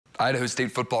Idaho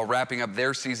State football wrapping up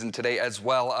their season today as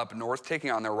well up north,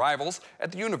 taking on their rivals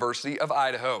at the University of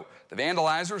Idaho. The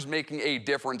Vandalizers making a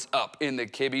difference up in the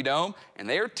Kibbe Dome, and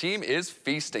their team is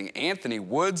feasting. Anthony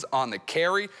Woods on the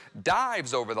carry,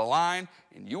 dives over the line,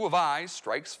 and U of I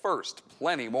strikes first.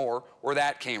 Plenty more where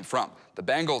that came from. The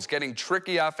Bengals getting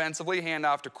tricky offensively,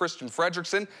 handoff to Christian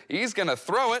Fredrickson. He's going to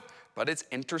throw it, but it's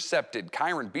intercepted.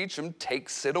 Kyron Beecham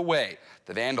takes it away.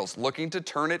 The Vandals looking to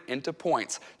turn it into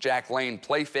points. Jack Lane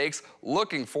play fakes,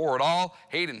 looking for it all.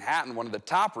 Hayden Hatton, one of the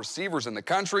top receivers in the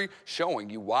country, showing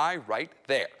you why right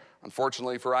there.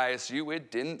 Unfortunately for ISU,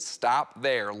 it didn't stop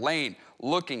there. Lane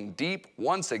looking deep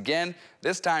once again.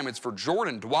 This time it's for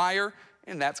Jordan Dwyer,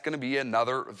 and that's going to be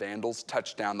another Vandals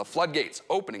touchdown. The floodgates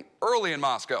opening early in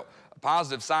Moscow. A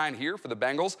positive sign here for the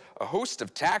Bengals. A host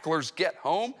of tacklers get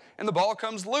home, and the ball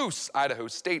comes loose. Idaho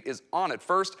State is on at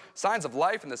first. Signs of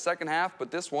life in the second half,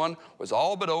 but this one was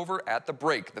all but over at the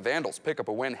break. The Vandals pick up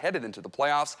a win headed into the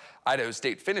playoffs. Idaho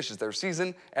State finishes their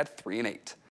season at 3-8.